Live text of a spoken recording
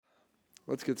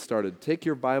Let's get started. Take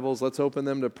your Bibles. Let's open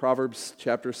them to Proverbs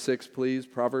chapter 6, please.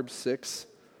 Proverbs 6.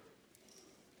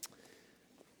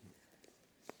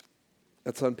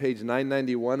 That's on page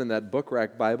 991 in that book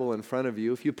rack Bible in front of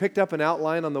you. If you picked up an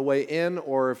outline on the way in,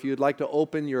 or if you'd like to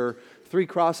open your Three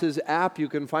Crosses app, you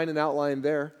can find an outline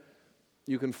there.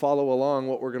 You can follow along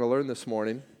what we're going to learn this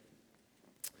morning.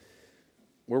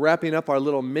 We're wrapping up our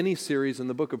little mini-series in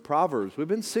the book of Proverbs. We've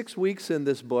been 6 weeks in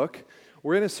this book.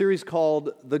 We're in a series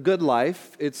called The Good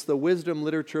Life. It's the wisdom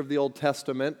literature of the Old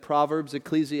Testament, Proverbs,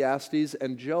 Ecclesiastes,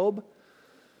 and Job.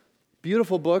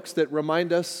 Beautiful books that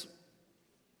remind us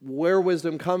where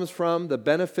wisdom comes from, the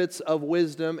benefits of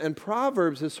wisdom. And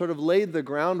Proverbs has sort of laid the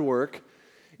groundwork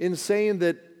in saying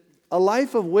that a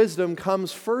life of wisdom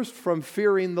comes first from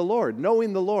fearing the Lord,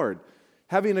 knowing the Lord,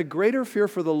 having a greater fear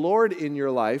for the Lord in your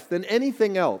life than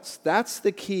anything else. That's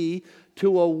the key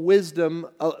to a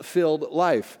wisdom-filled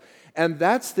life. And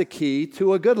that's the key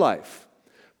to a good life.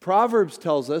 Proverbs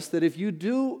tells us that if you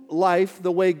do life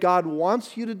the way God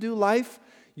wants you to do life,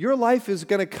 your life is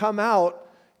going to come out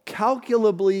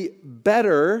calculably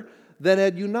better than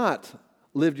had you not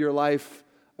lived your life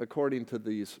according to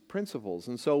these principles.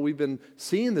 And so we've been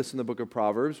seeing this in the book of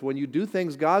Proverbs. When you do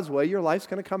things God's way, your life's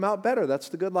going to come out better. That's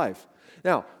the good life.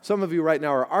 Now, some of you right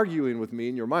now are arguing with me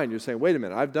in your mind. You're saying, wait a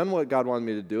minute, I've done what God wanted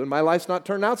me to do, and my life's not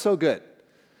turned out so good.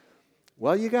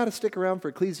 Well, you got to stick around for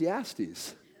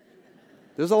Ecclesiastes.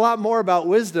 There's a lot more about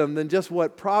wisdom than just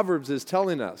what Proverbs is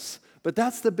telling us. But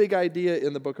that's the big idea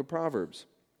in the book of Proverbs.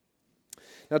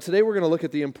 Now, today we're going to look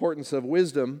at the importance of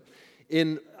wisdom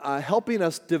in helping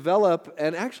us develop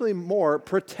and actually more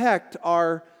protect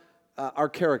our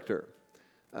character.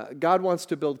 God wants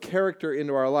to build character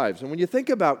into our lives. And when you think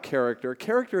about character,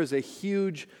 character is a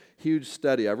huge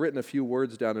study. I've written a few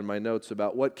words down in my notes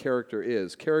about what character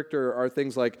is. Character are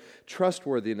things like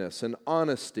trustworthiness and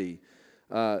honesty,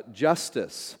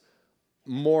 justice,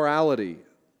 morality,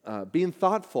 being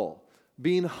thoughtful,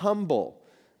 being humble,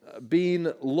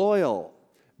 being loyal,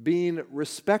 being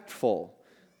respectful,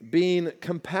 being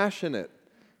compassionate,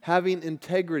 having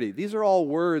integrity. These are all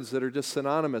words that are just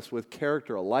synonymous with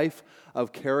character, a life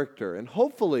of character. And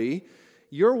hopefully,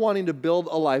 you're wanting to build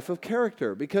a life of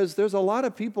character, because there's a lot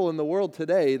of people in the world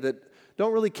today that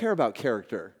don't really care about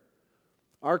character.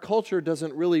 Our culture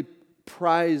doesn't really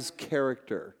prize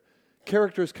character.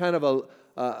 Character is kind of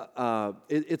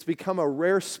it's become a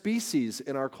rare species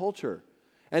in our culture.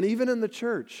 And even in the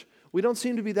church, we don't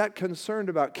seem to be that concerned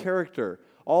about character,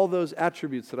 all those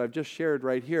attributes that I've just shared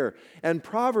right here. And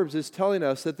Proverbs is telling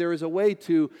us that there is a way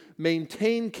to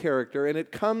maintain character, and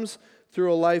it comes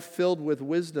through a life filled with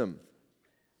wisdom.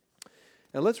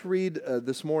 And let's read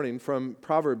this morning from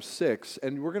Proverbs 6,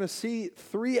 and we're going to see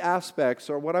three aspects,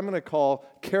 or what I'm going to call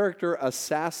character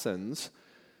assassins,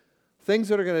 things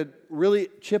that are going to really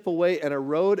chip away and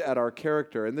erode at our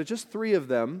character. And there's just three of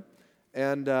them,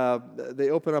 and they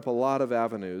open up a lot of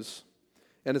avenues,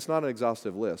 and it's not an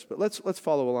exhaustive list. But let's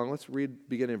follow along. Let's read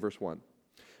beginning in verse 1.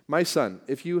 My son,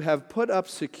 if you have put up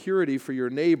security for your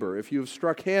neighbor, if you have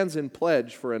struck hands in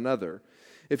pledge for another,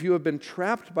 if you have been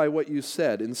trapped by what you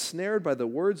said, ensnared by the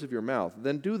words of your mouth,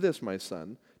 then do this, my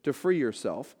son, to free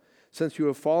yourself, since you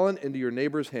have fallen into your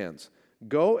neighbor's hands.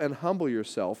 Go and humble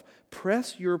yourself.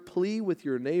 Press your plea with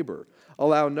your neighbor.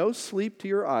 Allow no sleep to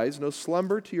your eyes, no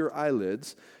slumber to your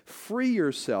eyelids. Free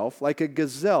yourself like a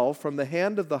gazelle from the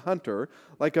hand of the hunter,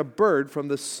 like a bird from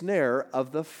the snare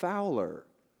of the fowler.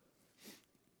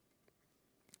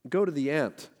 Go to the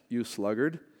ant, you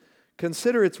sluggard.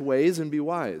 Consider its ways and be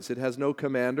wise. It has no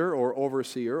commander or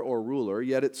overseer or ruler,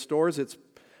 yet it stores its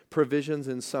provisions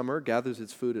in summer, gathers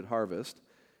its food at harvest.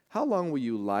 How long will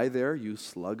you lie there, you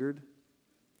sluggard?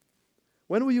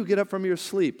 When will you get up from your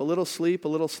sleep, a little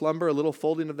slumber, a little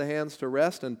folding of the hands to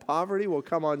rest, and poverty will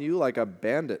come on you like a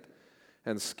bandit,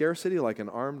 and scarcity like an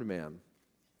armed man.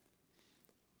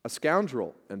 A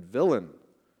scoundrel and villain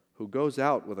who goes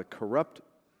out with a corrupt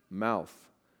mouth,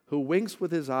 who winks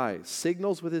with his eyes,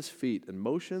 signals with his feet, and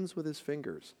motions with his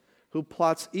fingers, who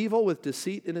plots evil with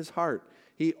deceit in his heart.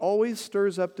 He always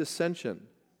stirs up dissension.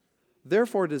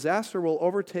 Therefore, disaster will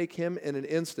overtake him in an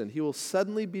instant. He will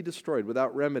suddenly be destroyed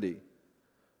without remedy.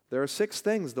 There are 6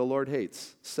 things the Lord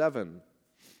hates, 7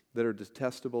 that are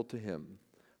detestable to him: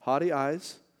 haughty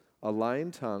eyes, a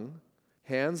lying tongue,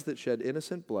 hands that shed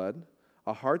innocent blood,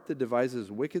 a heart that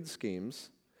devises wicked schemes,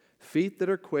 feet that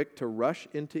are quick to rush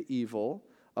into evil,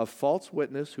 a false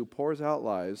witness who pours out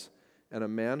lies, and a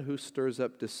man who stirs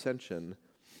up dissension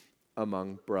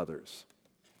among brothers.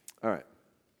 All right.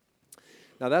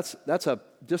 Now that's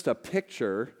just a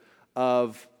picture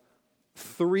of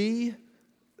 3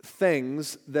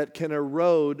 things that can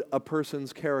erode a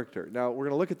person's character. Now, we're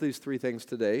going to look at these three things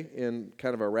today in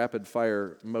kind of a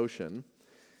rapid-fire motion.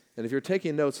 And if you're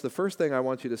taking notes, the first thing I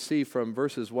want you to see from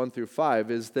verses 1 through 5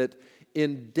 is that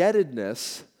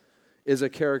indebtedness is a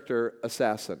character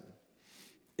assassin.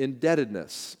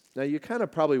 Indebtedness. Now, you kind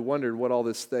of probably wondered what all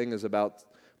this thing is about,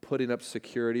 putting up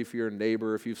security for your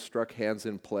neighbor if you've struck hands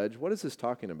in pledge. What is this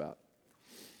talking about?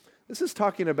 This is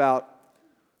talking about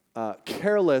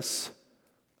careless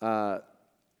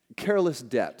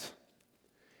debt.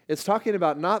 It's talking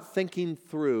about not thinking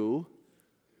through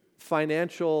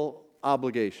financial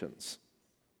obligations.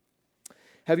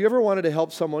 Have you ever wanted to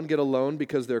help someone get a loan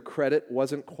because their credit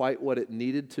wasn't quite what it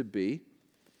needed to be?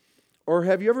 Or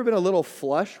have you ever been a little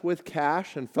flush with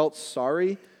cash and felt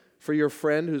sorry for your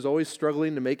friend who's always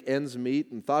struggling to make ends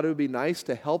meet and thought it would be nice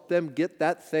to help them get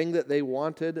that thing that they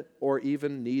wanted or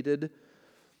even needed?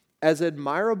 As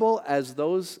admirable as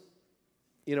those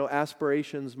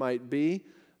aspirations might be,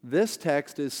 this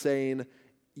text is saying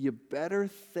you better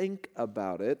think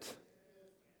about it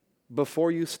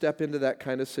before you step into that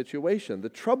kind of situation. The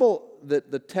trouble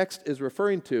that the text is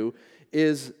referring to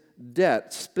is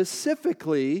debt,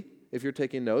 specifically, if you're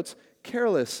taking notes,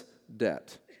 careless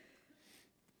debt.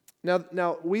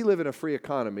 Now, we live in a free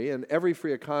economy, and every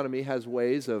free economy has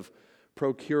ways of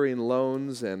procuring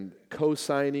loans and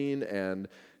co-signing and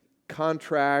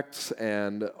contracts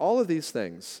and all of these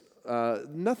things.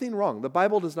 Nothing wrong. The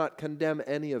Bible does not condemn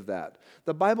any of that.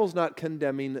 The Bible's not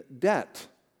condemning debt.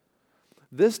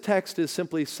 This text is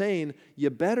simply saying you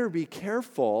better be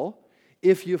careful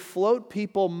if you float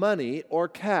people money or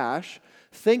cash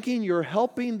thinking you're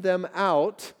helping them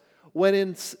out when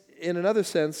in another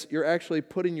sense you're actually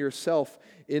putting yourself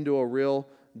into a real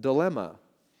dilemma.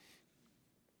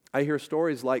 I hear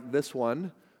stories like this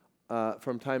one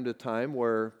from time to time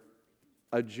where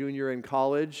a junior in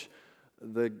college,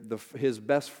 his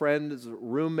best friend's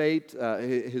roommate,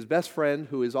 his best friend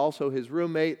who is also his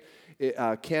roommate,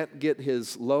 can't get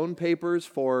his loan papers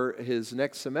for his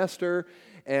next semester,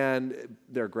 and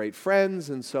they're great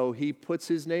friends, and so he puts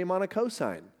his name on a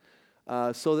cosign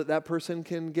so that person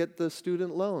can get the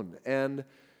student loan. And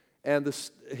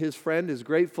his friend is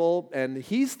grateful, and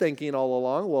he's thinking all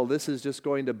along, well, this is just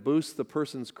going to boost the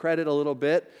person's credit a little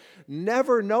bit,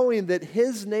 never knowing that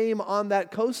his name on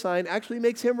that cosign actually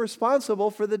makes him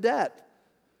responsible for the debt.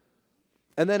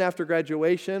 And then after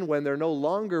graduation, when they're no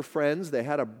longer friends, they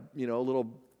had a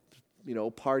little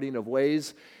parting of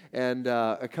ways, and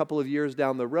a couple of years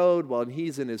down the road, while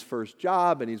he's in his first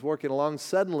job and he's working along,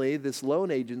 suddenly this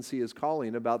loan agency is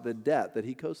calling about the debt that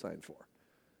he co-signed for.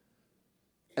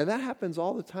 And that happens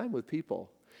all the time with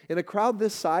people. In a crowd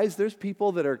this size, there's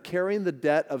people that are carrying the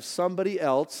debt of somebody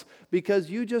else because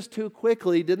you just too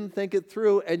quickly didn't think it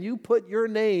through and you put your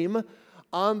name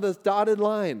on the dotted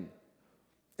line.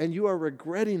 And you are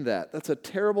regretting that. That's a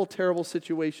terrible, terrible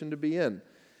situation to be in.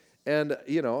 And,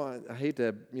 I hate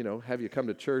to, have you come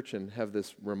to church and have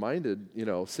this reminded,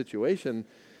 situation.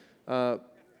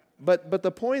 But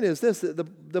the point is this.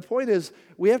 The point is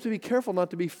we have to be careful not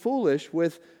to be foolish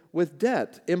with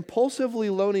debt. Impulsively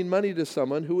loaning money to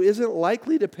someone who isn't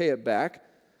likely to pay it back,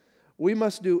 we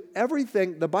must do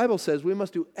everything, the Bible says we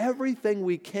must do everything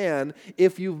we can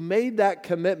if you've made that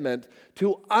commitment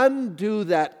to undo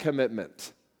that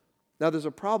commitment. Now there's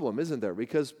a problem, isn't there?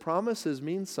 Because promises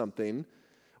mean something.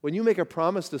 When you make a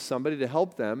promise to somebody to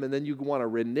help them and then you want to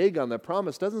renege on that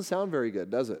promise, doesn't sound very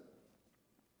good, does it?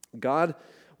 God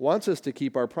wants us to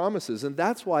keep our promises, and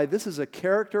that's why this is a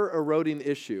character-eroding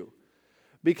issue.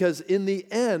 Because in the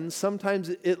end, sometimes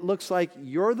it looks like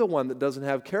you're the one that doesn't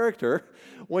have character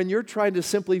when you're trying to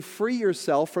simply free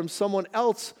yourself from someone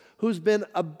else who's been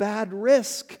a bad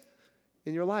risk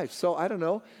in your life. So I don't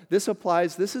know. This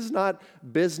applies. This is not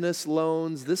business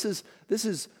loans. This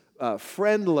is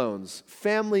friend loans,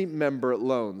 family member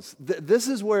loans. This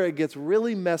is where it gets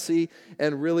really messy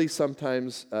and really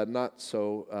sometimes not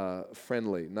so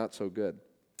friendly, not so good.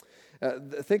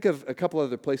 Think of a couple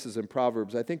other places in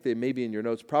Proverbs. I think they may be in your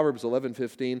notes. Proverbs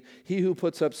 11:15. He who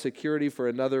puts up security for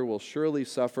another will surely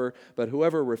suffer, but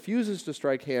whoever refuses to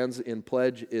strike hands in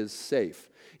pledge is safe.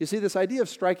 You see, this idea of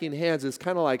striking hands is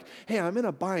kind of like, hey, I'm in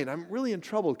a bind. I'm really in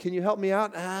trouble. Can you help me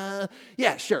out?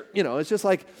 Yeah, sure. It's just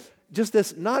like, just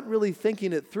this not really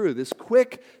thinking it through, this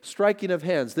quick striking of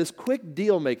hands, this quick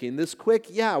deal making, this quick,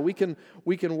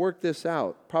 we can work this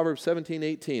out. Proverbs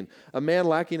 17:18, a man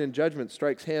lacking in judgment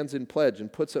strikes hands in pledge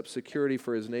and puts up security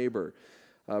for his neighbor.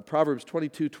 Proverbs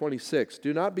 22:26,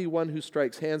 do not be one who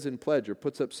strikes hands in pledge or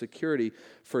puts up security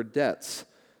for debts.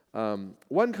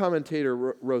 One commentator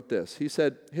wrote this. He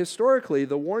said, historically,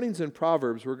 the warnings in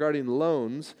Proverbs regarding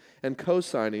loans and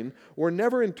co-signing were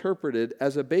never interpreted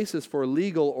as a basis for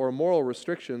legal or moral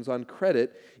restrictions on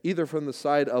credit, either from the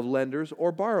side of lenders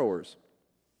or borrowers.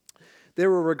 They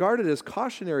were regarded as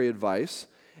cautionary advice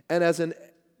and as an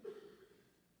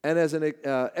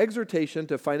exhortation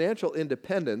to financial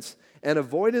independence and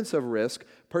avoidance of risk,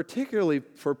 particularly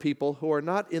for people who are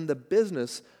not in the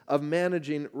business of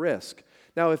managing risk.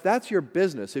 Now, if that's your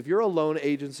business, if you're a loan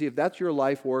agency, if that's your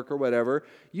life work or whatever,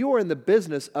 you are in the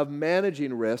business of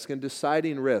managing risk and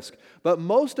deciding risk. But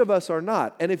most of us are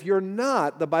not. And if you're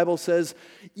not, the Bible says,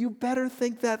 you better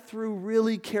think that through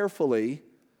really carefully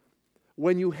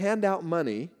when you hand out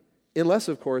money, unless,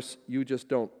 of course, you just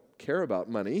don't care about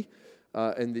money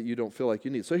and that you don't feel like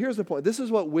you need. So here's the point. This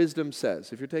is what wisdom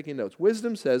says, if you're taking notes.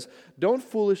 Wisdom says, don't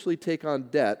foolishly take on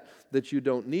debt that you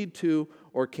don't need to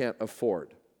or can't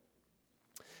afford.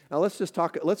 Now let's just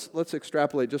talk, let's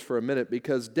extrapolate just for a minute,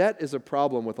 because debt is a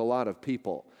problem with a lot of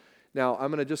people. Now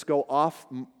I'm going to just go off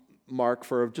mark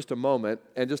for just a moment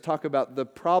and just talk about the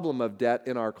problem of debt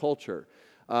in our culture.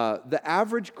 The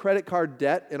average credit card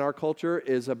debt in our culture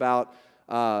is about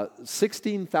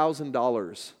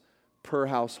 $16,000 per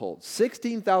household.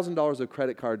 $16,000 of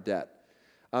credit card debt.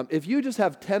 If you just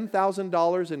have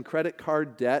 $10,000 in credit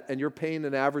card debt and you're paying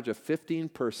an average of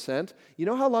 15%, you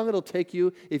know how long it'll take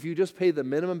you if you just pay the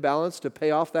minimum balance to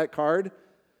pay off that card?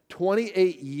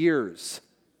 28 years.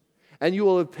 And you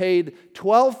will have paid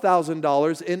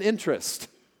 $12,000 in interest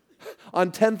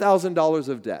on $10,000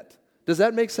 of debt. Does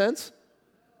that make sense?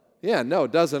 Yeah, no,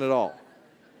 it doesn't at all.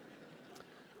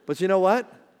 But you know what?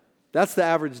 That's the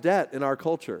average debt in our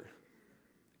culture.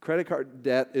 Credit card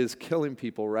debt is killing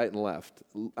people right and left.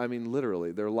 I mean,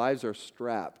 literally, their lives are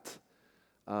strapped.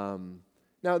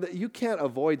 Now, you can't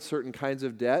avoid certain kinds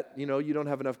of debt. You know, you don't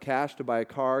have enough cash to buy a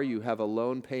car. You have a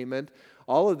loan payment.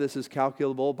 All of this is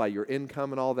calculable by your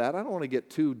income and all that. I don't want to get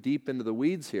too deep into the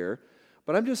weeds here,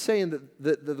 but I'm just saying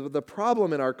that the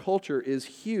problem in our culture is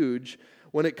huge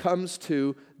when it comes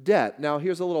to debt. Now,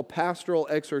 here's a little pastoral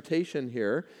exhortation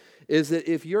here, is that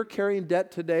if you're carrying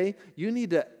debt today,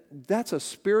 that's a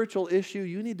spiritual issue.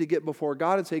 You need to get before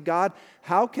God and say, God,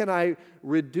 how can I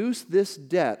reduce this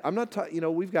debt? I'm not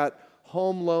talking, we've got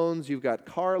home loans, you've got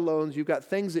car loans, you've got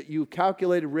things that you've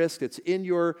calculated risk. It's in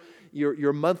your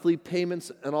monthly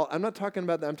payments and all. I'm not talking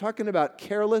about that. I'm talking about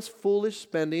careless, foolish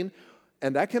spending.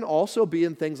 And that can also be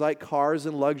in things like cars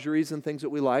and luxuries and things that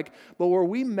we like. But where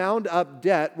we mound up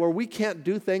debt, where we can't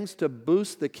do things to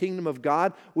boost the kingdom of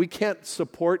God, we can't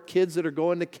support kids that are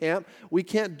going to camp, we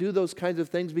can't do those kinds of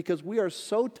things because we are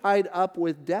so tied up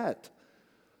with debt.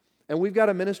 And we've got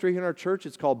a ministry here in our church.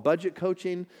 It's called budget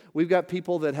coaching. We've got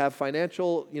people that have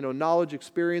financial, knowledge,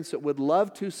 experience that would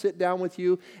love to sit down with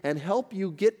you and help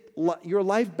you get your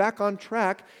life back on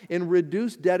track and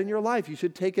reduce debt in your life. You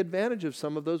should take advantage of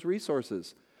some of those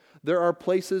resources. There are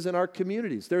places in our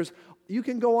communities. You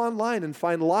can go online and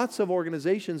find lots of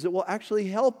organizations that will actually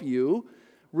help you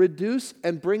reduce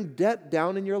and bring debt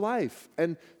down in your life.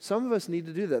 And some of us need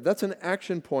to do that. That's an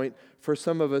action point for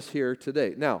some of us here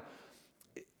today. Now,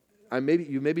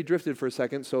 you may be drifted for a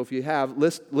second, so if you have,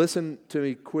 listen to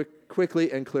me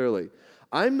quickly and clearly.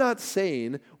 I'm not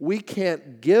saying we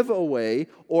can't give away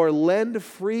or lend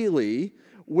freely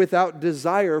without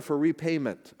desire for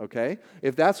repayment, okay?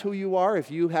 If that's who you are,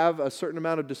 if you have a certain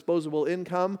amount of disposable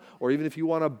income, or even if you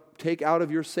want to take out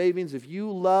of your savings, if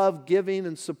you love giving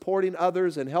and supporting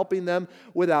others and helping them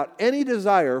without any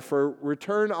desire for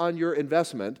return on your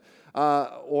investment,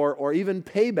 or even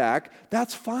payback,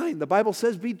 that's fine. The Bible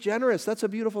says be generous. That's a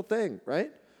beautiful thing,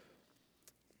 right?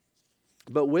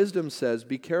 But wisdom says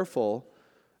be careful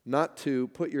not to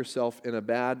put yourself in a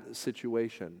bad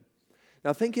situation.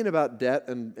 Now, thinking about debt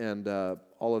and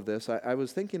all of this, I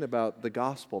was thinking about the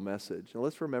gospel message. Now,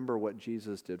 let's remember what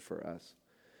Jesus did for us.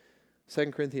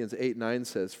 2 Corinthians 8:9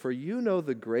 says, "For you know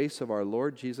the grace of our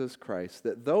Lord Jesus Christ,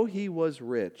 that though he was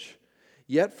rich,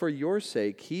 yet for your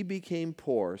sake he became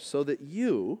poor, so that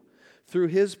you, through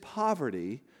his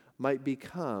poverty, might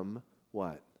become"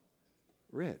 what?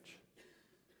 Rich.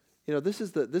 This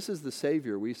is the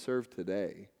Savior we serve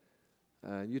today.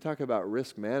 You talk about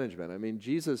risk management. I mean,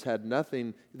 Jesus had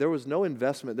nothing. There was no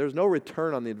investment. There was no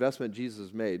return on the investment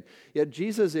Jesus made. Yet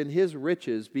Jesus, in his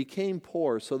riches, became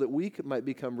poor so that we might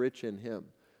become rich in him.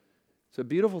 It's a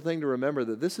beautiful thing to remember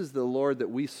that this is the Lord that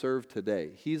we serve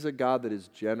today. He's a God that is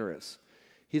generous.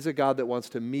 He's a God that wants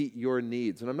to meet your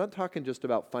needs. And I'm not talking just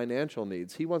about financial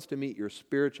needs. He wants to meet your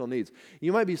spiritual needs.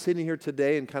 You might be sitting here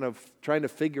today and kind of trying to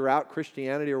figure out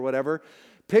Christianity or whatever.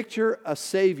 Picture a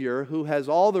Savior who has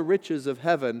all the riches of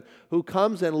heaven, who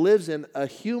comes and lives in a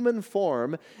human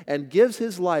form and gives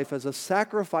his life as a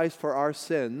sacrifice for our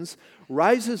sins,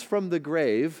 rises from the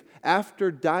grave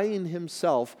after dying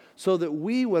himself, so that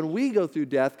we, when we go through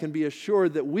death, can be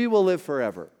assured that we will live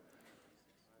forever.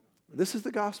 This is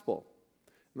the gospel.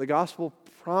 The gospel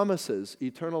promises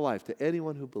eternal life to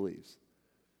anyone who believes.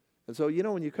 And so,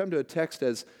 when you come to a text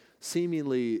as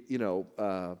seemingly,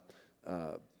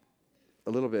 a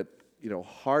little bit,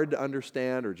 hard to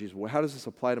understand, or, geez, how does this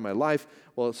apply to my life?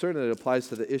 Well, it certainly applies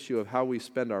to the issue of how we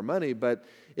spend our money, but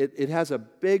it has a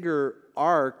bigger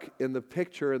arc in the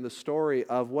picture and the story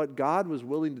of what God was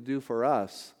willing to do for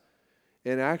us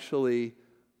in actually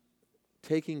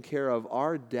taking care of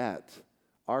our debt,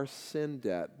 our sin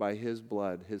debt, by his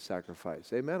blood, his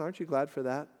sacrifice. Amen? Aren't you glad for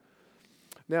that?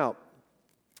 Now,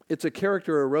 it's a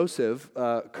character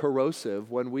corrosive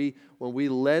when we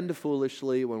lend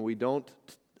foolishly, when we don't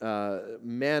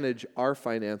manage our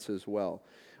finances well.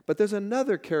 But there's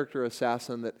another character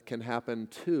assassin that can happen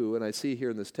too, and I see here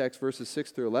in this text, verses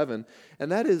 6 through 11, and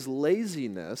that is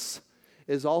laziness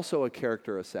is also a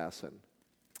character assassin.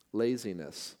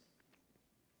 Laziness.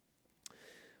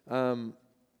 Now,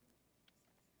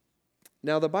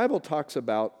 the Bible talks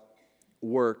about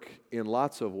work in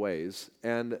lots of ways,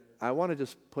 and I want to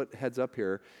just put heads up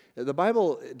here. The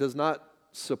Bible does not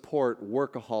support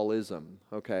workaholism,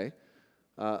 okay?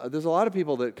 There's a lot of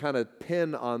people that kind of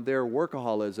pin on their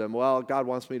workaholism. Well, God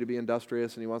wants me to be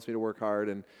industrious, and he wants me to work hard,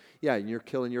 and and you're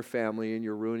killing your family, and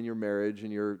you're ruining your marriage,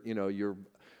 and you're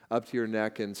up to your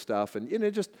neck and stuff, and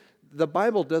the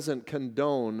Bible doesn't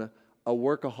condone a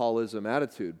workaholism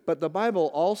attitude, but the Bible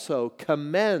also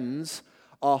commends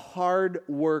a hard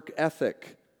work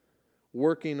ethic,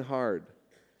 working hard.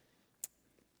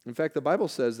 In fact, the Bible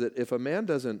says that if a man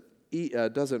doesn't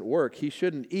work, he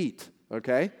shouldn't eat,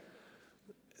 okay?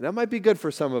 That might be good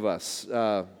for some of us.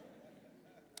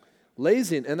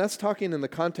 Lazy, and that's talking in the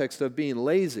context of being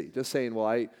lazy, just saying, well,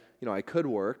 I could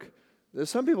work.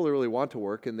 There's some people that really want to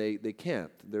work and they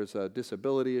can't. There's a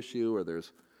disability issue, or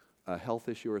there's a health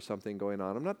issue or something going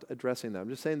on. I'm not addressing that. I'm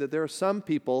just saying that there are some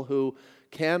people who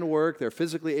can work, they're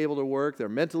physically able to work, they're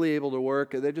mentally able to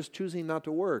work, and they're just choosing not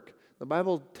to work. The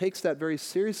Bible takes that very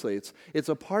seriously. It's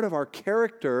a part of our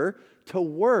character to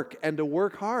work and to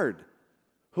work hard,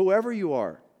 whoever you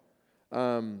are.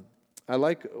 I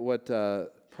like what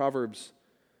Proverbs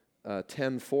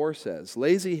 10:4 says.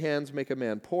 Lazy hands make a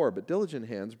man poor, but diligent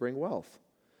hands bring wealth.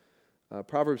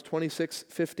 Proverbs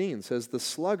 26:15 says, the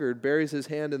sluggard buries his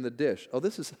hand in the dish. Oh,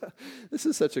 this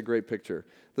is such a great picture.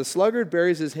 The sluggard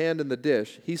buries his hand in the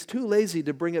dish. He's too lazy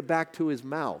to bring it back to his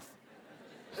mouth.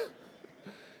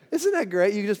 Isn't that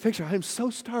great? You can just picture, I'm so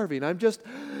starving. I just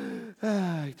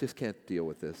can't deal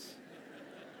with this.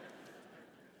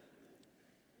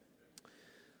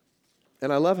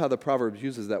 And I love how the Proverbs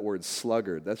uses that word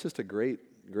sluggard. That's just a great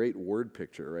word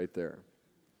picture right there.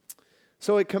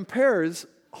 So it compares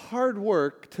hard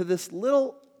work to this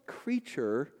little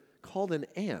creature called an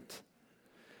ant.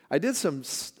 I did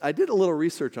a little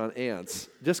research on ants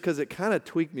just because it kind of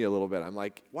tweaked me a little bit. I'm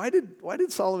like, why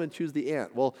did Solomon choose the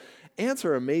ant? Well, ants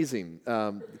are amazing.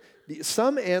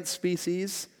 Some ant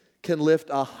species can lift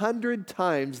 100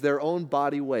 times their own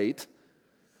body weight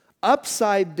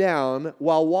upside down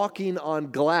while walking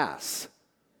on glass.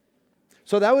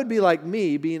 So that would be like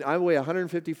me I weigh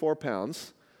 154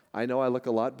 pounds. I know I look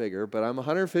a lot bigger, but I'm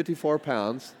 154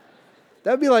 pounds.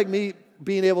 That would be like me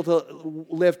being able to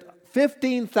lift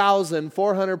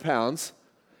 15,400 pounds.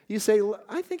 You say,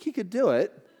 I think he could do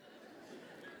it.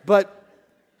 But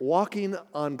walking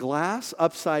on glass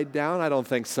upside down, I don't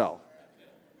think so.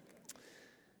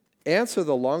 Ants are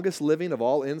the longest living of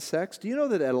all insects. Do you know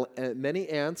that many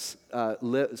ants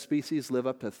species live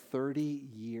up to 30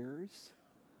 years?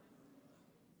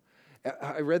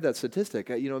 I read that statistic.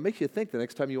 It makes you think the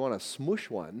next time you want to smoosh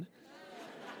one.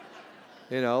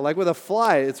 Like with a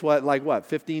fly, it's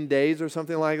 15 days or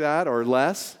something like that, or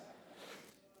less.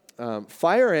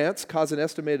 Fire ants cause an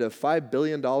estimated of $5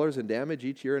 billion in damage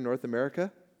each year in North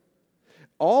America.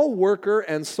 All worker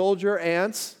and soldier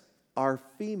ants are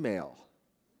female.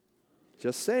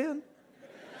 Just saying.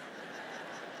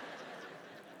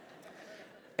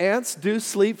 Ants do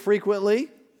sleep frequently.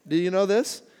 Do you know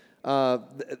this? In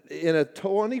a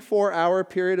 24-hour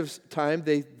period of time,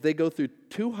 they go through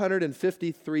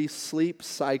 253 sleep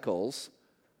cycles,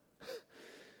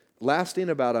 lasting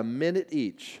about a minute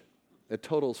each. It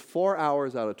totals 4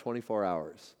 hours out of 24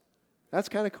 hours. That's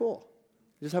kind of cool.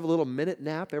 You just have a little minute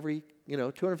nap every,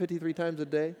 253 times a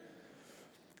day.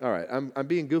 All right, I'm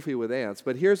being goofy with ants,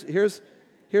 but here's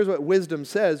here's what wisdom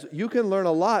says. You can learn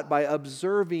a lot by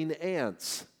observing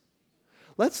ants.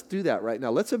 Let's do that right now.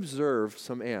 Let's observe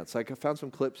some ants. I found some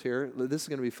clips here. This is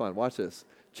going to be fun. Watch this.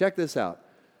 Check this out.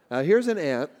 Here's an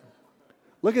ant.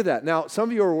 Look at that. Now, some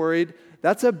of you are worried.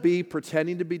 That's a bee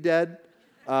pretending to be dead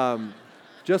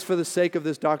just for the sake of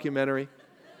this documentary.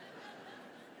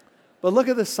 But look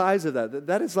at the size of that.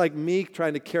 That is like me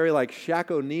trying to carry like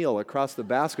Shaq O'Neal across the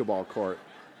basketball court.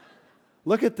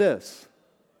 Look at this.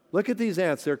 Look at these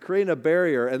ants. They're creating a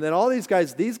barrier. And then all these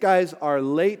guys are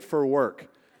late for work.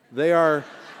 They are,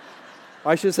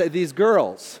 I should say, these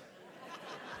girls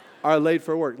are late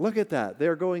for work. Look at that.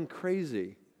 They're going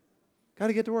crazy. Got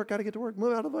to get to work,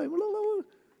 move out of the way.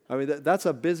 I mean, that's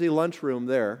a busy lunchroom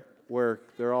there where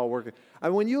they're all working. I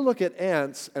mean, when you look at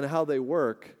ants and how they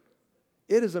work,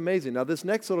 it is amazing. Now, this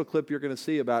next little clip you're going to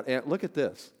see about ants, look at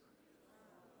this.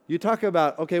 You talk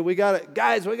about, okay, we got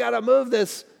to move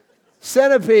this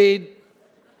centipede.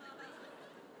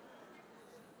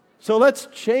 So let's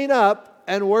chain up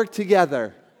and work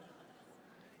together.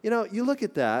 You know, you look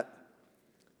at that,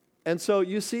 and so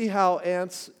you see how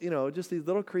ants, just these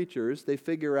little creatures, they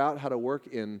figure out how to work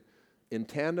in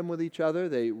tandem with each other.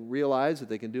 They realize that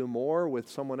they can do more with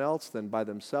someone else than by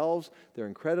themselves. They're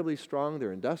incredibly strong.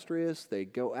 They're industrious. They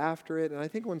go after it. And I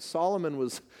think when Solomon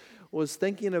was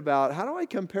thinking about, how do I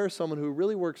compare someone who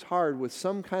really works hard with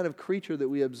some kind of creature that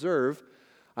we observe,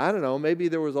 I don't know, maybe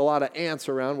there was a lot of ants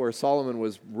around where Solomon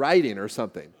was writing or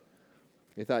something.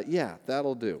 He thought, yeah,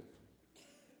 that'll do.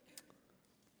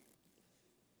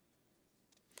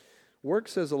 Work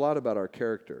says a lot about our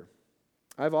character.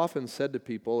 I've often said to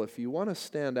people, if you want to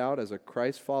stand out as a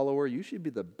Christ follower, you should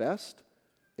be the best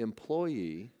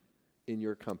employee in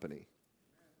your company.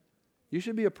 You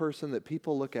should be a person that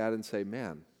people look at and say,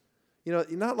 man,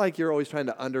 not like you're always trying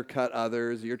to undercut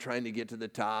others, you're trying to get to the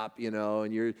top,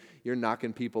 and you're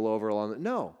knocking people over along.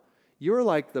 No, you're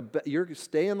like you're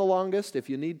staying the longest if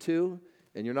you need to,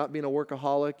 and you're not being a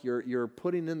workaholic. You're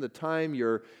putting in the time.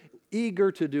 You're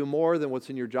eager to do more than what's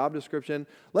in your job description.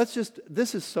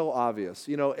 This is so obvious,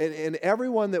 and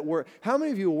everyone that how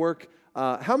many of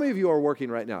you are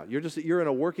working right now? You're in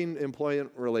a working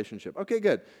employment relationship. Okay,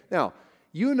 good. Now,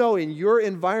 in your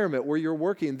environment where you're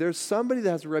working, there's somebody that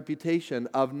has a reputation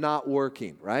of not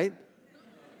working, right?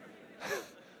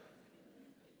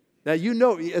 Now,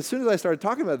 as soon as I started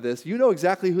talking about this, you know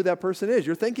exactly who that person is.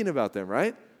 You're thinking about them,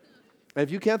 right? And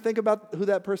if you can't think about who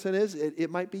that person is, it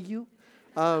might be you.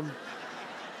 I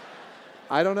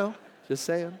don't know. Just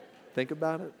saying. Think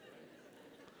about it.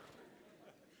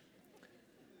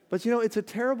 But it's a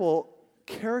terrible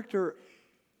character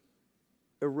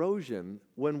erosion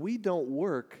when we don't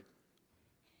work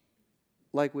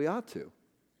like we ought to.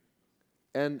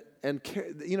 And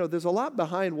there's a lot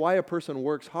behind why a person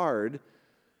works hard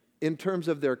in terms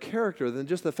of their character than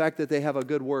just the fact that they have a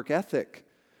good work ethic.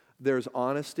 There's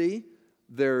honesty.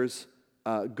 There's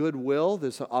goodwill.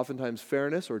 There's oftentimes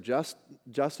fairness or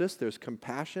justice. There's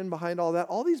compassion behind all that.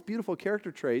 All these beautiful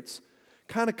character traits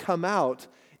kind of come out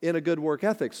in a good work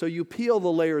ethic. So you peel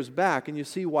the layers back and you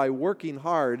see why working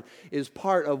hard is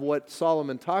part of what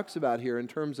Solomon talks about here in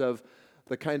terms of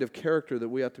the kind of character that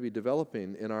we have to be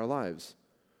developing in our lives.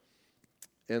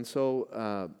 And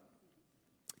so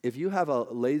if you have a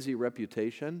lazy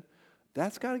reputation,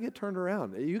 that's got to get turned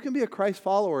around. You can be a Christ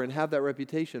follower and have that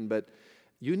reputation, but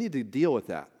you need to deal with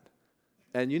that.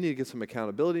 And you need to get some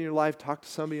accountability in your life, talk to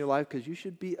somebody in your life, because you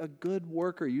should be a good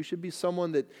worker. You should be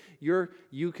someone that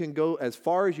you can go as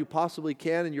far as you possibly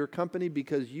can in your company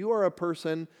because you are a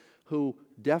person who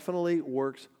definitely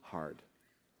works hard.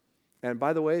 And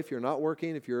by the way, if you're not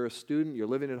working, if you're a student, you're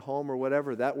living at home or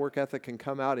whatever, that work ethic can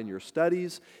come out in your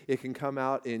studies. It can come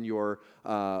out in your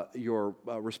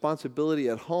responsibility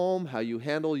at home, how you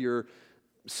handle your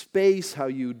space, how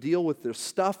you deal with the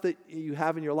stuff that you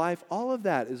have in your life. All of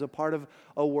that is a part of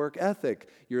a work ethic.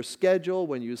 Your schedule,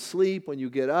 when you sleep, when you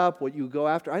get up, what you go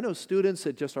after. I know students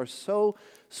that just are so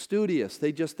studious.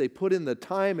 They put in the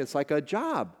time. It's like a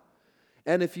job.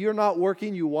 And if you're not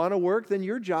working, you want to work, then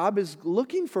your job is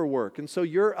looking for work. And so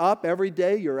you're up every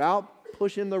day, you're out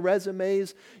pushing the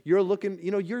resumes, you're looking,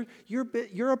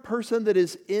 you're a person that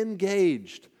is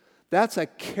engaged. That's a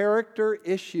character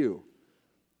issue.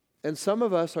 And some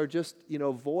of us are just,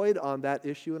 void on that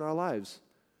issue in our lives.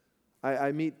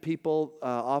 I meet people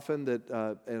often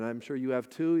that, and I'm sure you have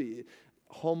too,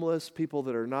 homeless, people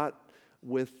that are not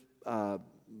with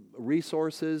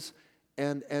resources.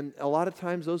 And a lot of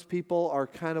times those people are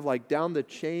kind of like down the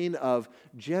chain of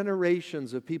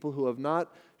generations of people who have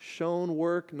not shown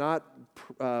work, not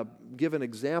given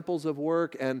examples of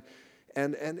work. And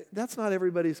And that's not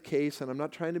everybody's case, and I'm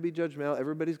not trying to be judgmental.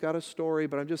 Everybody's got a story,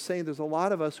 but I'm just saying there's a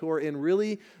lot of us who are in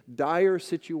really dire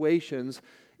situations,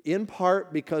 in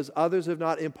part because others have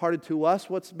not imparted to us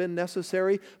what's been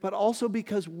necessary, but also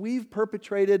because we've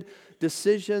perpetrated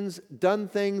decisions, done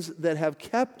things that have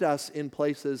kept us in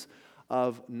places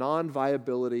of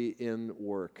non-viability in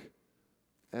work.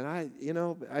 And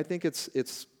I think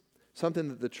it's something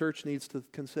that the church needs to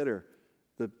consider.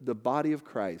 The body of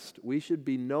Christ. We should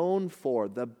be known for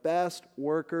the best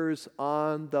workers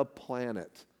on the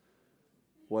planet,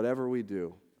 whatever we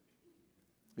do.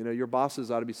 Your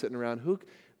bosses ought to be sitting around,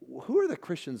 who are the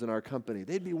Christians in our company?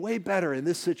 They'd be way better in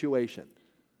this situation.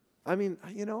 I mean,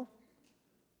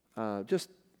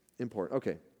 just important.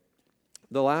 Okay.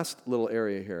 The last little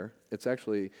area here,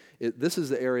 this is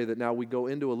the area that now we go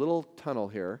into a little tunnel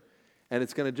here, and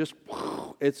it's just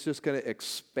going to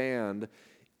expand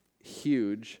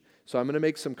huge. So I'm going to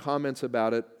make some comments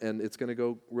about it, and it's going to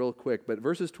go real quick. But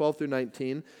verses 12 through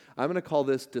 19, I'm going to call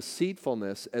this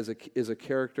deceitfulness as a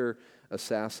character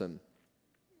assassin.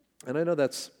 And I know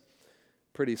that's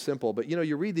pretty simple, but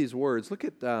you read these words. Look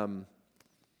at,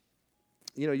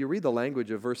 you read the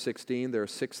language of verse 16. There are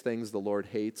 6 things the Lord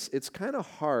hates. It's kind of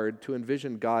hard to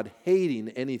envision God hating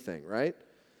anything, right?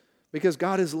 Because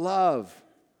God is love.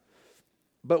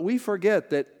 But we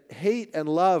forget that hate and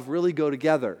love really go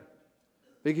together.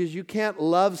 Because you can't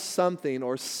love something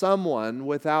or someone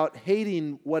without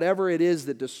hating whatever it is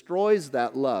that destroys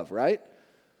that love, right?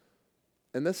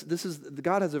 And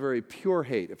God has a very pure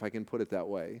hate, if I can put it that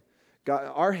way.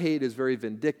 Our hate is very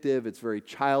vindictive, it's very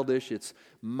childish, it's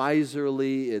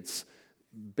miserly, it's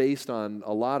based on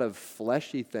a lot of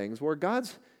fleshy things, where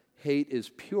God's hate is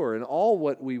pure. And all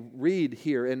what we read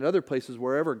here and in other places,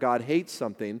 wherever God hates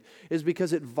something, is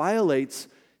because it violates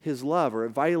His love, or it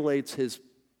violates His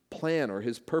plan or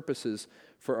His purposes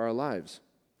for our lives.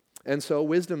 And so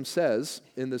wisdom says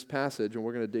in this passage, and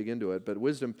we're going to dig into it, but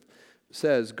wisdom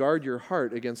says, guard your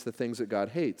heart against the things that God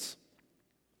hates.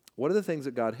 What are the things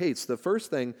that God hates? The first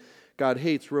thing God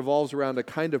hates revolves around a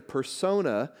kind of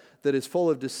persona that is full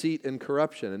of deceit and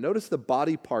corruption. And notice the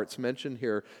body parts mentioned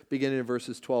here, beginning in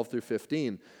verses 12 through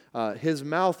 15. His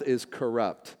mouth is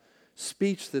corrupt.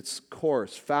 Speech that's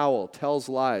coarse, foul, tells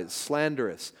lies,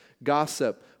 slanderous,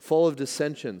 gossip, full of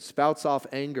dissension, spouts off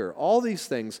anger. All these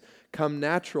things come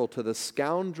natural to the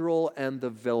scoundrel and the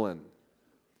villain.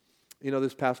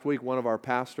 This past week, one of our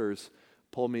pastors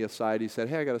pulled me aside. He said,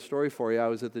 hey, I got a story for you. I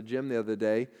was at the gym the other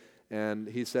day, and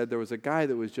he said there was a guy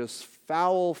that was just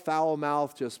foul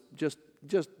mouth, just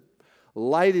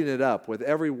lighting it up with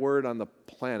every word on the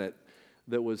planet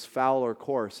that was foul or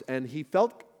coarse. And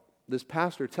this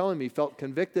pastor telling me, felt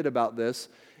convicted about this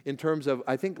in terms of,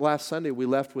 I think last Sunday we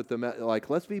left with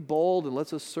let's be bold and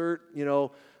let's assert,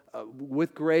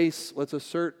 with grace, let's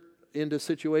assert into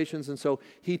situations. And so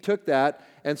he took that,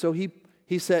 and so he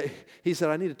said,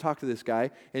 I need to talk to this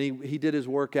guy. And he did his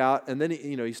workout, and then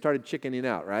he started chickening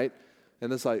out, right?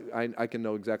 And this, I can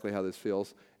know exactly how this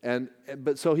feels.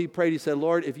 But so he prayed. He said,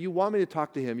 Lord, if you want me to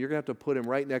talk to him, you're going to have to put him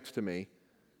right next to me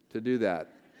to do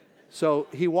that. So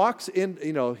he walks in,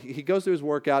 he goes through his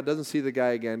workout, doesn't see the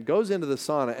guy again, goes into the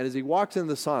sauna, and as he walks into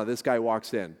the sauna, this guy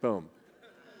walks in. Boom.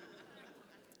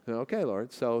 Okay,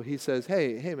 Lord. So he says,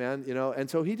 hey, man, and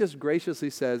so he just graciously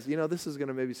says, this is going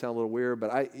to maybe sound a little weird,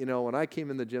 but when I came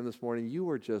in the gym this morning, you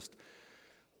were just,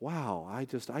 wow,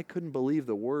 I couldn't believe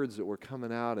the words that were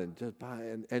coming out,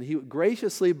 and he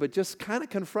graciously, but just kind of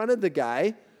confronted the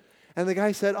guy, and the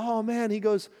guy said, oh, man, he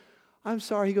goes, I'm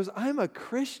sorry. He goes, I'm a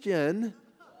Christian.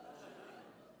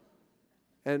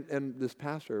 And this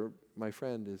pastor, my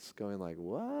friend, is going like,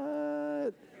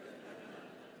 what?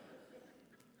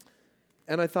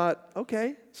 And I thought,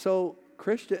 okay, so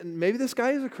Christian, maybe this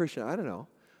guy is a Christian, I don't know.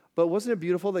 But wasn't it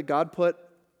beautiful that God put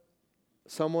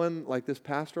someone like this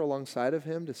pastor alongside of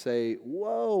him to say,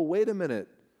 whoa, wait a minute,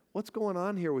 what's going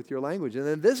on here with your language? And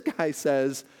then this guy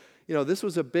says, this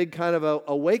was a big kind of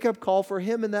a wake-up call for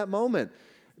him in that moment.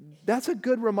 That's a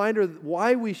good reminder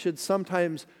why we should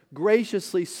sometimes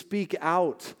graciously speak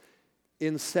out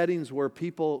in settings where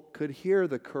people could hear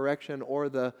the correction or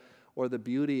the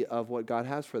beauty of what God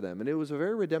has for them. And it was a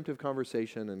very redemptive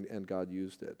conversation, and God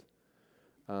used it.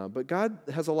 But God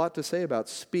has a lot to say about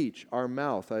speech, our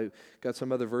mouth. I got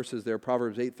some other verses there.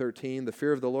 Proverbs 8:13, the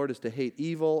fear of the Lord is to hate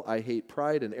evil. I hate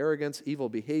pride and arrogance, evil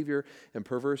behavior, and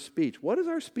perverse speech. What is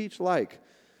our speech like?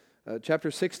 Chapter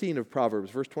 16 of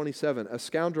Proverbs, verse 27, a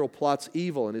scoundrel plots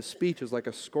evil, and his speech is like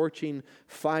a scorching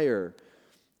fire.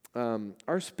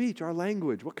 Our speech, our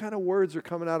language, what kind of words are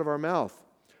coming out of our mouth?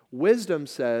 Wisdom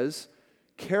says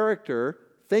character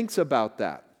thinks about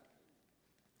that.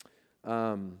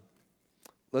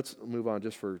 let's move on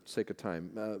just for sake of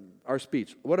time. Our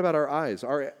speech. What about our eyes?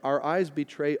 Our eyes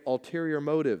betray ulterior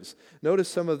motives. Notice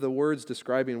some of the words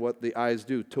describing what the eyes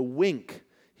do. To wink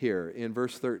here in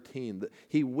verse 13.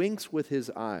 He winks with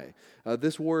his eye.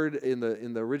 This word in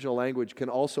the original language can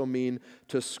also mean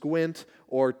to squint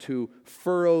or to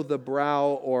furrow the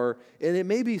brow, and it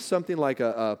may be something like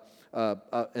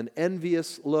an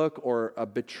envious look or a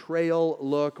betrayal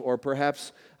look or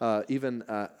perhaps even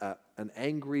an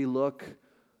angry look.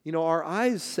 You know, our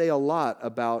eyes say a lot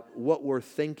about what we're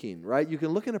thinking, right? You can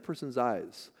look in a person's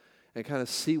eyes and kind of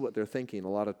see what they're thinking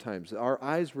a lot of times. Our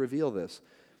eyes reveal this.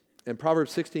 And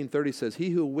Proverbs 16:30 says,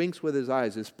 "He who winks with his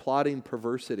eyes is plotting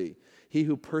perversity. He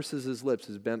who purses his lips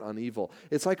is bent on evil."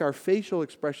 It's like our facial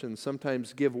expressions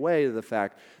sometimes give way to the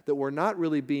fact that we're not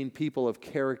really being people of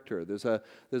character. There's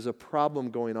a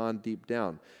problem going on deep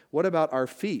down. What about our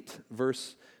feet?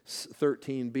 Verse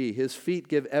 13b, his feet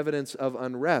give evidence of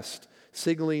unrest.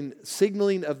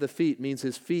 Signaling of the feet means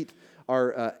his feet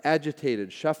are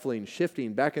agitated, shuffling,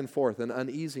 shifting back and forth, and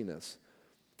uneasiness.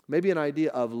 Maybe an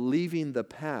idea of leaving the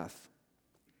path.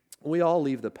 We all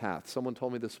leave the path. Someone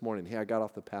told me this morning, hey, I got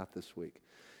off the path this week.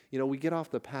 You know, we get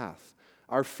off the path.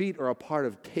 Our feet are a part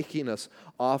of taking us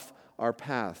off our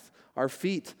path. Our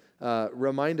feet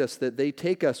remind us that they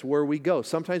take us where we go,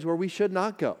 sometimes where we should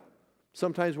not go,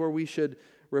 sometimes where we should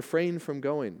refrain from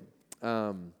going.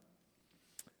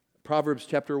 Proverbs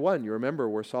chapter 1, you remember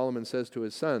where Solomon says to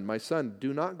his son, "My son,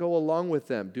 do not go along with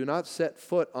them. Do not set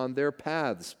foot on their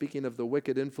paths," speaking of the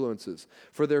wicked influences.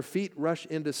 "For their feet rush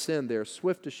into sin. They are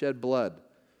swift to shed blood."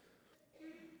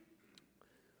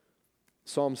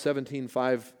 Psalm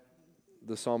 17:5,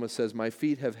 the psalmist says, "My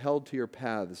feet have held to your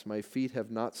paths. My feet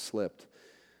have not slipped."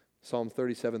 Psalm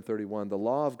 37:31, "The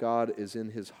law of God is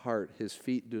in his heart. His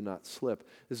feet do not slip."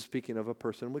 This is speaking of a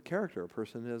person with character, a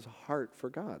person who has a heart for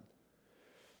God.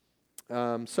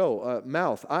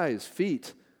 Mouth, eyes,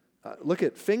 feet. Look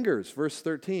at fingers, verse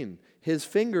 13. His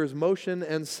fingers motion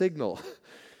and signal.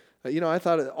 I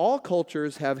thought all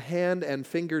cultures have hand and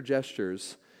finger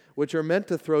gestures which are meant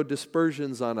to throw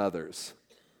dispersions on others.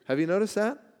 Have you noticed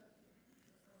that?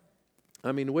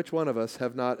 I mean, which one of us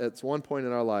have not at one point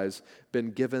in our lives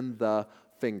been given the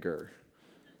finger?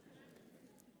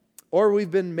 Or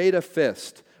we've been made a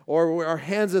fist, or our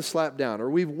hands have slapped down, or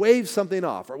we've waved something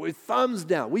off, or we've thumbs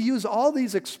down. We use all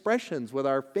these expressions with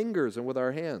our fingers and with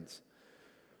our hands.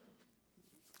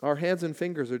 Our hands and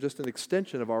fingers are just an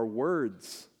extension of our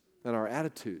words and our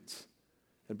attitudes,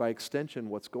 and by extension,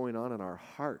 what's going on in our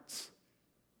hearts.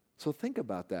 So think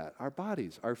about that. Our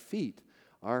bodies, our feet,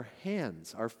 our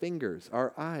hands, our fingers,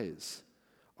 our eyes,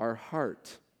 our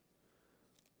heart.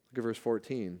 Look at verse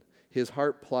 14. His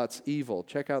heart plots evil.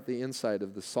 Check out the inside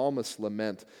of the psalmist's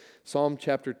lament. Psalm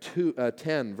chapter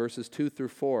 10, verses 2 through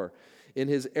 4. "In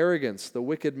his arrogance, the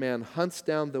wicked man hunts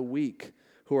down the weak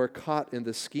who are caught in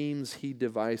the schemes he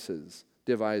devises.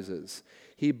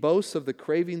 He boasts of the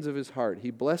cravings of his heart.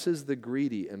 He blesses the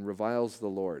greedy and reviles the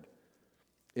Lord.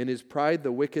 In his pride,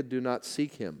 the wicked do not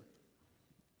seek him.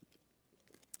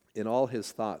 In all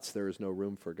his thoughts, there is no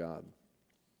room for God."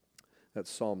 That's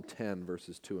Psalm 10,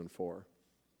 verses 2 and 4.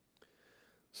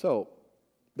 So,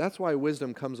 that's why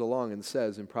wisdom comes along and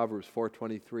says in Proverbs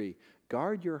 4:23,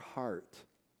 "Guard your heart,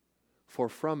 for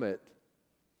from it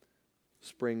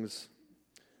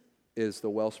is the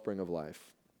wellspring of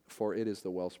life." For it is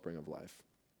the wellspring of life.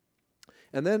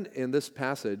 And then in this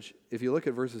passage, if you look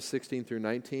at verses 16 through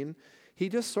 19, he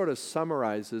just sort of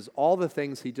summarizes all the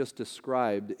things he just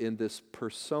described in this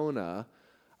persona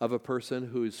of a person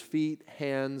whose feet,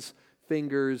 hands,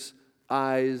 fingers,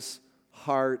 eyes,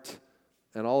 heart,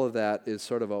 and all of that is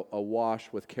sort of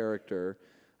awash with character.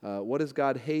 What does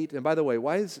God hate? And by the way,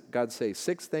 why does God say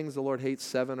 6 things the Lord hates,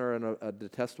 7 are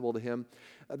detestable to him?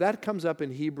 That comes up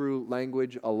in Hebrew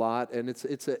language a lot, and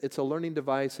it's a learning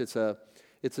device. It's a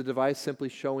device simply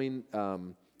showing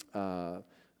the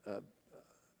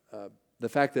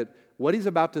fact that what he's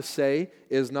about to say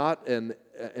is not an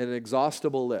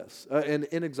exhaustible list.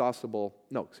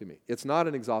 It's not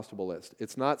an exhaustible list.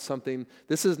 It's not something,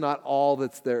 this is not all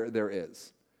that's there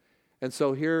is. And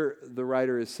so here the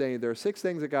writer is saying there are 6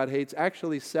 things that God hates,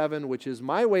 actually 7, which is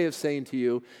my way of saying to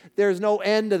you, there's no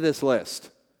end to this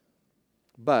list.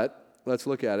 But let's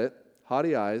look at it.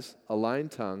 Haughty eyes, a lying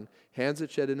tongue, hands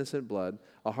that shed innocent blood,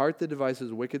 a heart that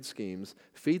devises wicked schemes,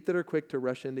 feet that are quick to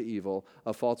rush into evil,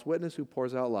 a false witness who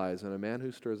pours out lies, and a man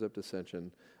who stirs up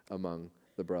dissension among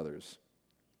the brothers.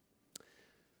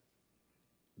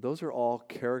 Those are all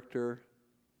character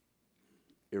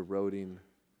eroding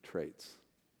traits.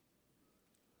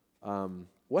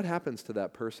 What happens to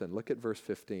that person? Look at verse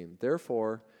 15.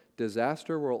 "Therefore,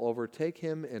 Disaster will overtake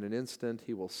him in an instant.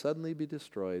 He will suddenly be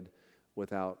destroyed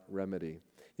without remedy.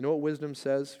 You know what wisdom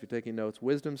says? If you're taking notes,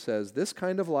 wisdom says this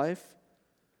kind of life,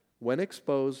 when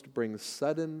exposed, brings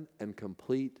sudden and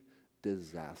complete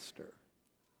disaster.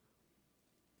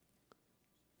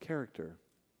 Character.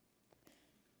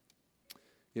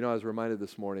 You know, I was reminded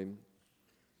this morning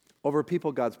over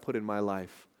people God's put in my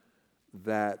life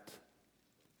that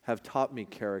have taught me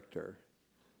character.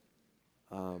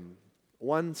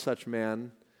 One such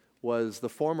man was the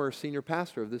former senior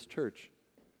pastor of this church,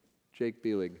 Jake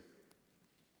Beelig.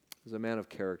 He was a man of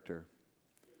character.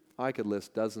 I could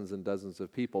list dozens and dozens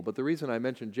of people, but the reason I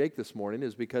mentioned Jake this morning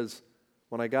is because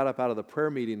when I got up out of the prayer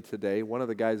meeting today, one of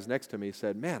the guys next to me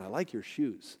said, "Man, I like your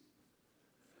shoes."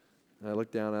 And I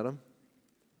looked down at him.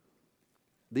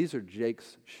 These are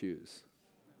Jake's shoes.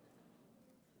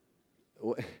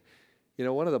 You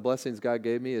know, one of the blessings God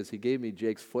gave me is he gave me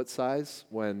Jake's foot size.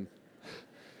 When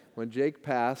Jake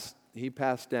passed, he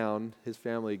passed down, his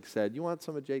family said, "You want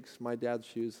some of my dad's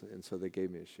shoes?" And so they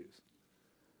gave me his shoes.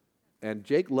 And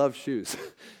Jake loved shoes.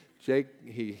 Jake,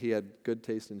 he had good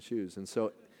taste in shoes. And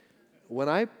so when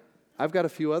I've got a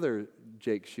few other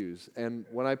Jake shoes, and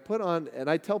when I put on, and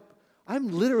I'm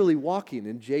literally walking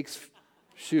in Jake's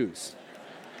shoes.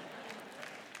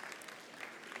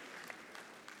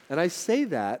 And I say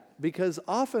that because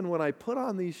often when I put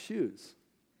on these shoes,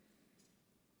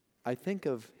 I think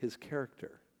of his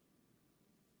character.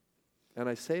 And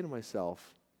I say to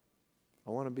myself,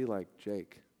 I want to be like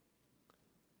Jake.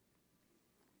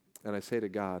 And I say to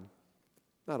God,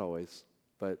 not always,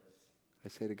 but I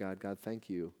say to God, "God, thank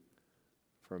you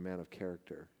for a man of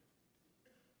character."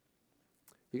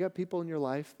 You got people in your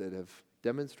life that have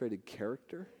demonstrated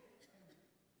character?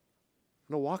 I'm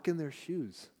going to walk in their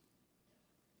shoes.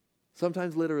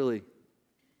 Sometimes literally,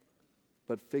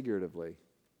 but figuratively.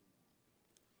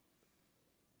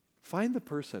 Find the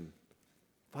person.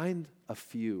 Find a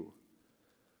few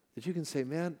that you can say,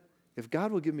 "Man, if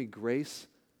God will give me grace,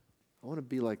 I want to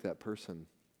be like that person."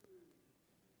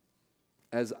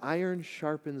 As iron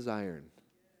sharpens iron,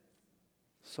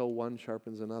 so one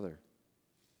sharpens another.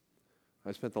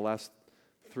 I spent the last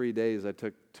 3 days, I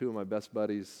took 2 of my best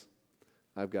buddies.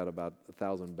 I've got about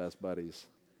 1,000 best buddies.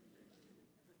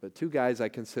 But 2 guys I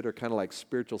consider kind of like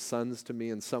spiritual sons to me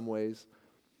in some ways.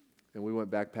 And we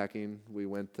went backpacking. We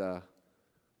went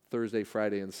Thursday,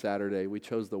 Friday, and Saturday. We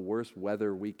chose the worst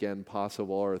weather weekend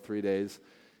possible, or 3 days.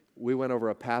 We went over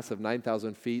a pass of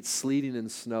 9,000 feet, sleeting in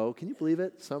snow. Can you believe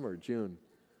it? Summer, June.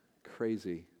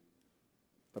 Crazy.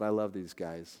 But I love these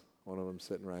guys. One of them's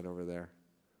sitting right over there.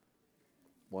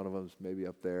 One of them's maybe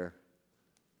up there.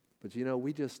 But you know,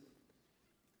 we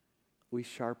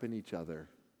sharpen each other.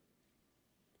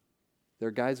 There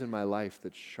are guys in my life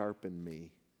that sharpen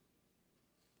me.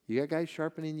 You got guys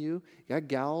sharpening you? You got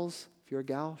gals, if you're a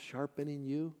gal, sharpening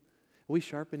you? We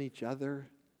sharpen each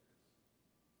other.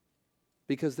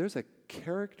 Because there's a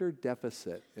character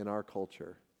deficit in our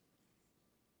culture.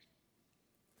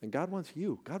 And God wants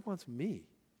you. God wants me.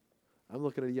 I'm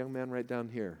looking at a young man right down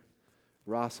here.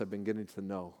 Ross, I've been getting to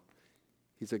know.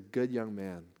 He's a good young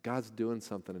man. God's doing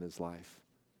something in his life.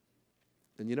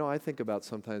 And you know, I think about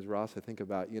sometimes, Ross, I think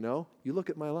about, you look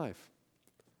at my life.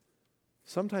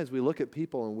 Sometimes we look at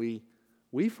people and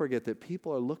we forget that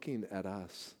people are looking at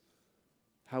us.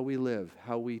 How we live,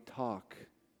 how we talk,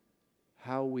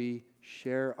 how we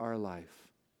share our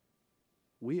life.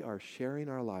 We are sharing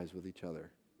our lives with each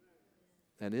other.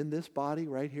 And in this body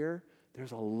right here,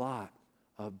 there's a lot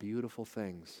of beautiful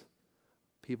things.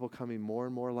 People coming more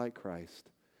and more like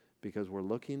Christ because we're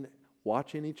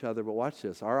watching each other. But watch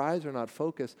this. Our eyes are not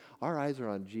focused. Our eyes are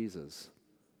on Jesus.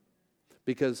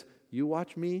 Because you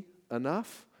watch me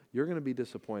enough, you're going to be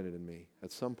disappointed in me.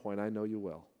 At some point, I know you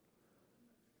will.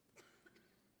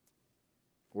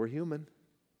 We're human.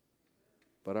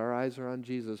 But our eyes are on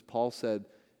Jesus. Paul said,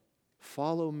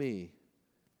 "Follow me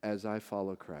as I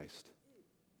follow Christ."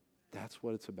 That's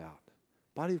what it's about.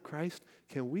 Body of Christ,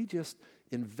 can we just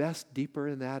invest deeper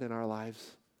in that in our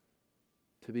lives?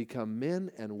 To become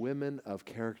men and women of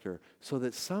character, so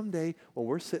that someday when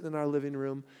we're sitting in our living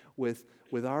room with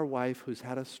our wife who's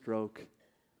had a stroke,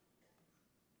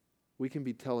 we can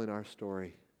be telling our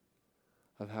story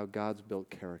of how God's built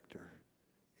character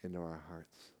into our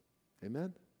hearts.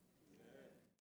 Amen?